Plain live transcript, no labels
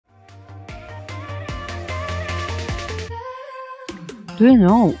Do you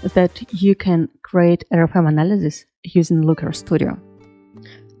know that you can create RFM analysis using Looker Studio?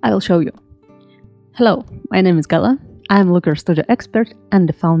 I will show you. Hello, my name is Gala. I am Looker Studio expert and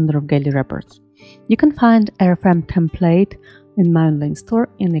the founder of Gala Reports. You can find RFM template in my online store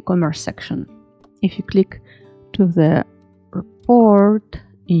in the e-commerce section. If you click to the report,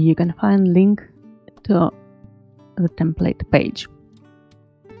 you can find link to the template page.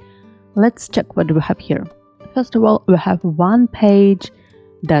 Let's check what we have here. First of all, we have one-page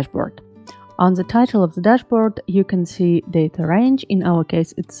dashboard. On the title of the dashboard, you can see data range. In our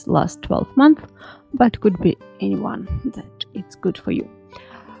case, it's last 12 months, but could be anyone that it's good for you.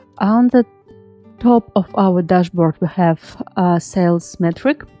 On the top of our dashboard, we have a sales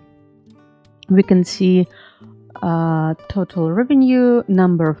metric. We can see total revenue,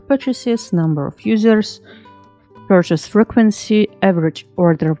 number of purchases, number of users, purchase frequency, average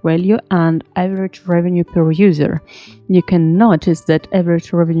order value, and average revenue per user. You can notice that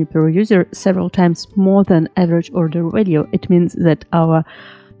average revenue per user several times more than average order value. It means that our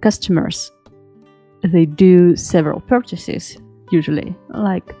customers, they do several purchases, usually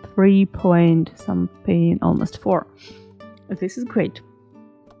like 3 point something, almost 4. This is great.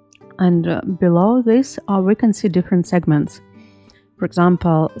 And below this, we can see different segments. For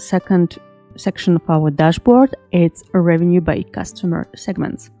example, second section of our dashboard, it's revenue by customer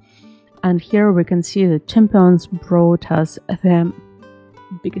segments. And here we can see the champions brought us the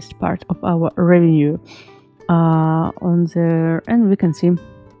biggest part of our revenue and we can see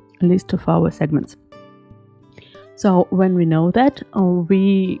a list of our segments. So when we know that,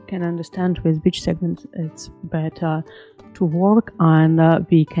 we can understand with which segments it's better to work, and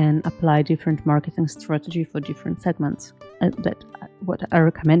we can apply different marketing strategy for different segments. That's what I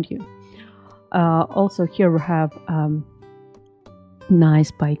recommend you. Also here we have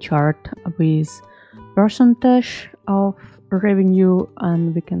nice pie chart with percentage of revenue,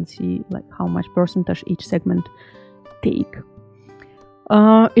 and we can see like how much percentage each segment take.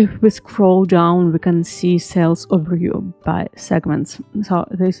 If we scroll down, we can see sales overview by segments. So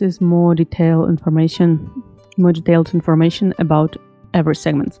this is more detailed information about every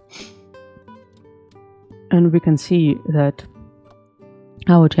segment. And we can see that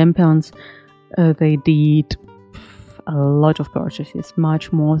our champions, they did a lot of purchases,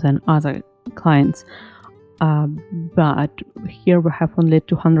 much more than other clients. But here we have only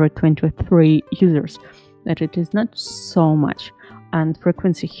 223 users, that it is not so much. And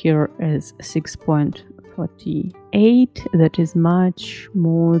frequency here is 6.48. That is much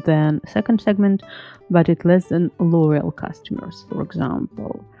more than second segment, but it's less than loyal customers, for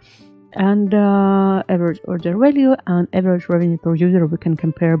example. And average order value and average revenue per user we can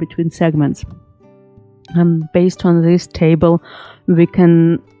compare between segments. And based on this table, we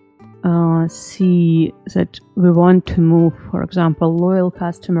can see that we want to move, for example, loyal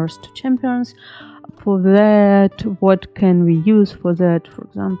customers to champions. For that, what can we use for that? For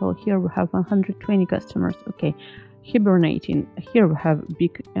example, here we have 120 customers. Okay, hibernating. Here we have a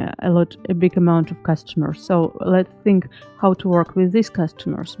big amount of customers. So let's think how to work with these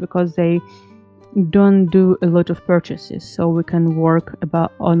customers, because they don't do a lot of purchases. So we can work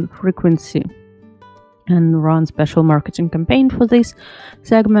on frequency and run special marketing campaign for these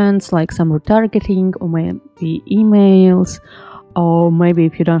segments, like some retargeting or maybe emails. Or maybe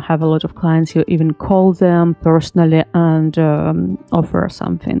if you don't have a lot of clients, you even call them personally and offer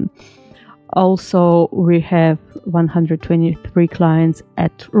something. Also, we have 123 clients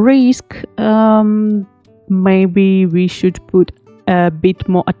at risk. Maybe we should put a bit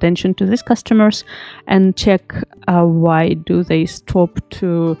more attention to these customers and check why do they stop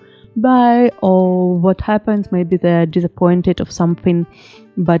to buy, or what happens. Maybe they're disappointed of something.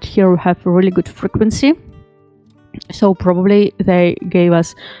 But here we have a really good frequency. So probably they gave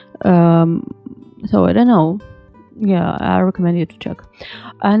us, so I don't know. Yeah, I recommend you to check.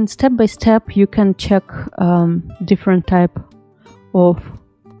 And step by step, you can check different type of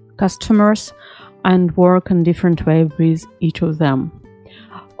customers and work in different way with each of them.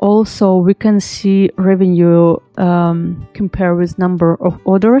 Also, we can see revenue compare with number of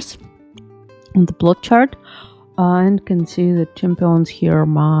orders on the plot chart, and can see the champions here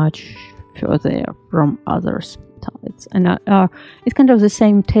much further from others. It's kind of the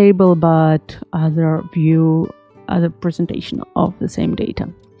same table, but other presentation of the same data.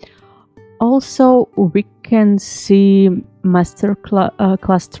 Also, we can see master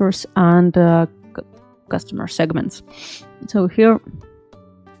clusters and customer segments. So here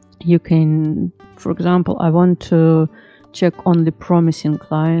you can, for example, I want to check only promising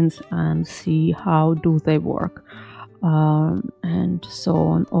clients and see how do they work. And so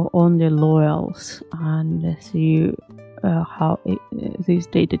on, or only loyals, and see how this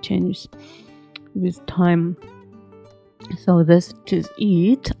data changes with time. So this is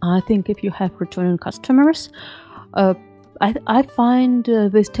it. I think if you have returning customers, I find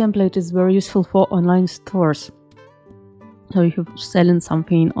this template is very useful for online stores. So if you're selling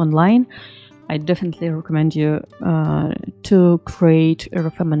something online, I definitely recommend you to create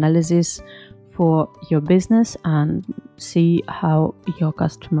RFM analysis for your business and see how your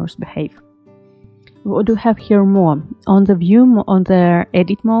customers behave. What do we have here more? On the view, on the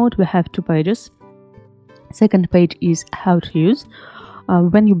edit mode, we have 2 pages. Second page is how to use.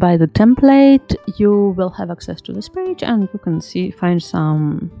 When you buy the template, you will have access to this page and you can find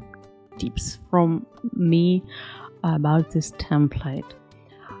some tips from me about this template.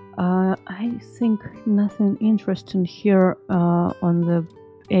 I think nothing interesting here on the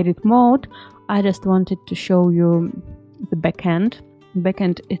edit mode. I just wanted to show you the backend.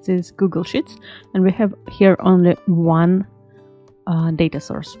 Backend, it is Google Sheets, and we have here only one data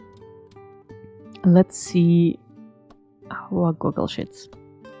source. Let's see our Google Sheets.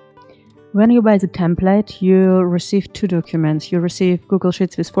 When you buy the template, you receive 2 documents. You receive Google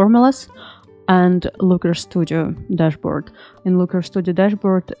Sheets with formulas and Looker Studio dashboard. In Looker Studio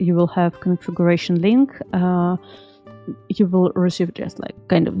dashboard, you will have configuration link. You will receive just like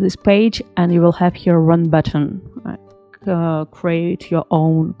kind of this page, and you will have here one button, create your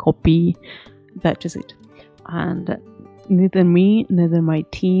own copy. That is it. And neither me, neither my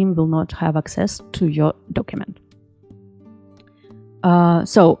team will not have access to your document.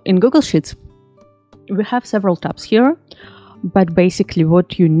 So in Google Sheets, we have several tabs here, but basically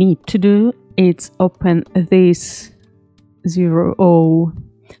what you need to do is open this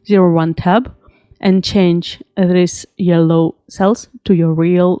 01 tab and change these yellow cells to your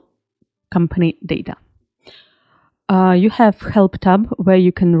real company data. You have help tab where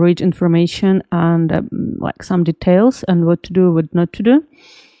you can read information and like some details and what to do, what not to do.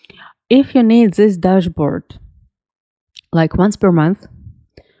 If you need this dashboard like once per month,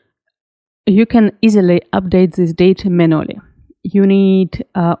 you can easily update this data manually. You need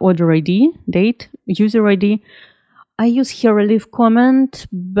order ID, date, user ID. I use here a leave comment,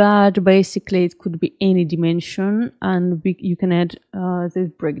 but basically it could be any dimension, and you can add this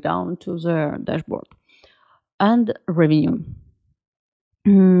breakdown to the dashboard. And revenue.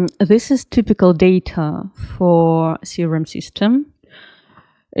 This is typical data for CRM system.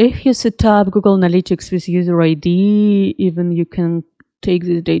 If you set up Google Analytics with user ID, even you can take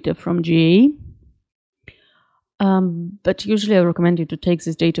this data from GA. But usually I recommend you to take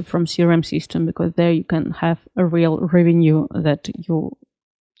this data from CRM system, because there you can have a real revenue that you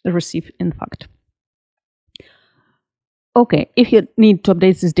receive in fact. Okay, if you need to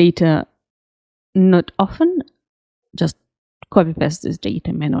update this data not often, just copy paste this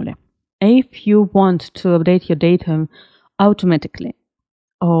data manually. If you want to update your data automatically,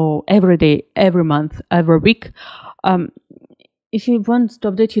 or every day, every month, every week, if you want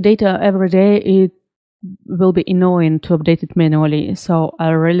to update your data every day, it will be annoying to update it manually. So I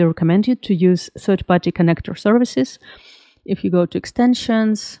really recommend you to use third-party connector services. If you go to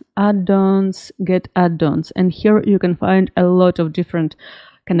extensions, add-ons, get add-ons, and here you can find a lot of different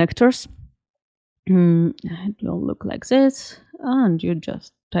connectors. It will look like this, and you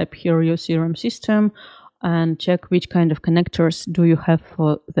just type here your CRM system and check which kind of connectors do you have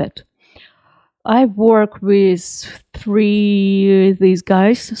for that. I work with 3 these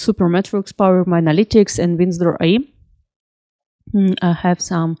guys: Supermetrics, Power My Analytics, and Windsor A. I have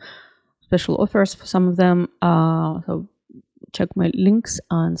some special offers for some of them, so check my links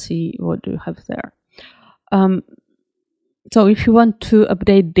and see what do you have there. So if you want to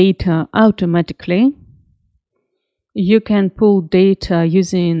update data automatically, you can pull data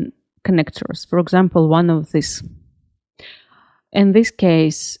using connectors. For example, one of these. In this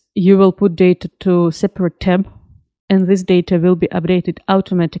case, you will put data to a separate tab, and this data will be updated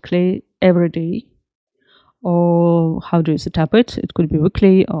automatically every day. Or how do you set up it? It could be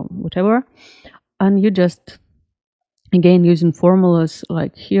weekly or whatever. And you just, again, using formulas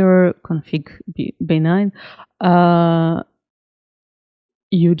like here, config B9,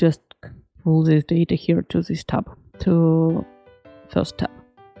 you just pull this data here to this tab, to first tab.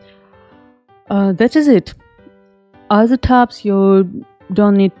 That is it. Other tabs, you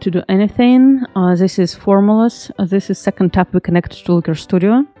don't need to do anything. This is formulas. This is second tab we connect to Looker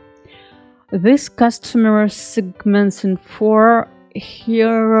Studio. This customer segments in 4.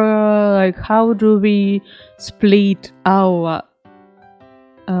 Here, like how do we split our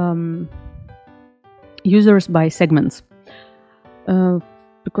users by segments?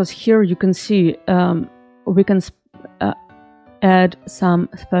 Because here you can see we can add some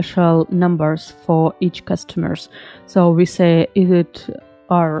special numbers for each customers. So we say, we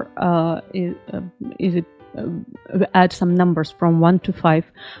add some numbers from 1 to 5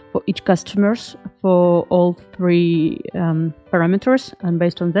 for each customers for all 3 parameters, and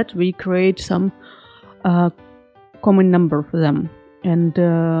based on that we create some common number for them, and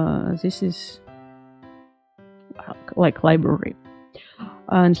this is like library.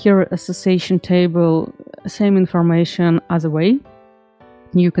 And here association table, same information other way.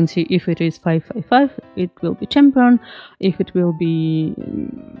 You can see if it is 555, it will be champion. If it will be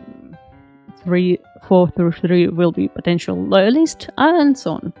 433, will be potential loyalist, and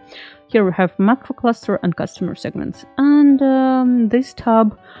so on. Here we have macro cluster and customer segments. And this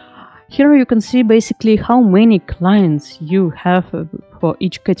tab, here you can see basically how many clients you have for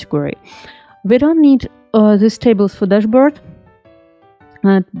each category. We don't need these tables for dashboard.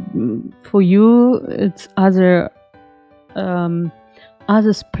 For you, it's other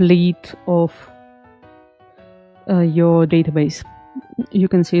split of your database. You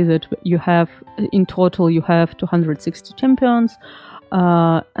can see that you have, in total, you have 260 champions,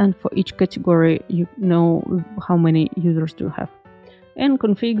 and for each category, you know how many users do you have. In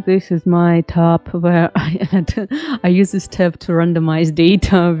config, this is my tab where I use this tab to randomize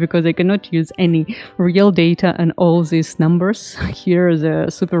data, because I cannot use any real data, and all these numbers here they're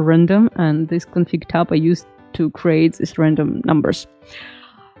super random, and this config tab I use to create these random numbers.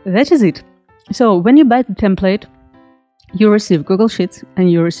 That is it. So when you buy the template, you receive Google Sheets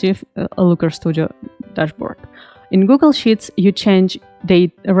and you receive a Looker Studio dashboard. In Google Sheets, you change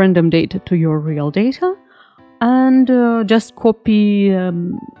random data to your real data, and just copy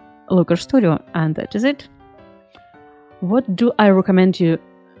Looker Studio, and that is it. What do I recommend you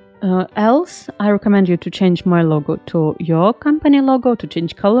else? I recommend you to change my logo to your company logo, to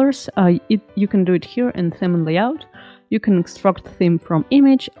change colors. You can do it here in theme and layout. You can extract theme from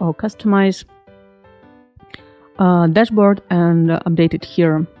image or customize dashboard and update it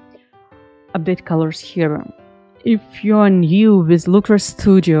here. Update colors here. If you're new with Looker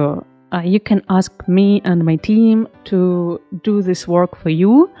Studio, you can ask me and my team to do this work for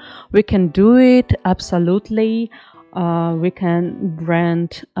you. We can do it, absolutely. We can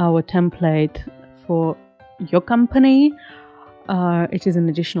brand our template for your company. It is an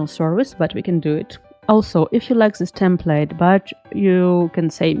additional service, but we can do it. Also, if you like this template, but you can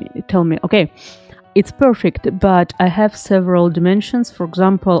tell me, okay, it's perfect, but I have several dimensions. For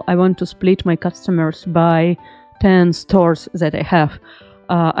example, I want to split my customers by 10 stores that I have.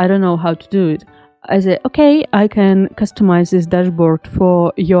 I don't know how to do it. I say, okay, I can customize this dashboard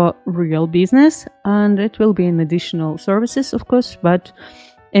for your real business, and it will be an additional services, of course, but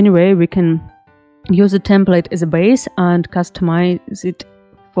anyway, we can use a template as a base and customize it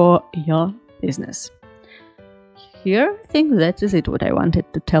for your business. Here, I think that is it what I wanted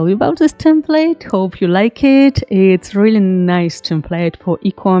to tell you about this template. Hope you like it. It's really nice template for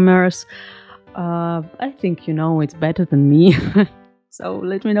e-commerce. I think you know it's better than me. So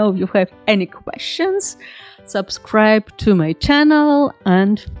let me know if you have any questions. Subscribe to my channel,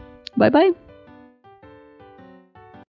 and bye bye.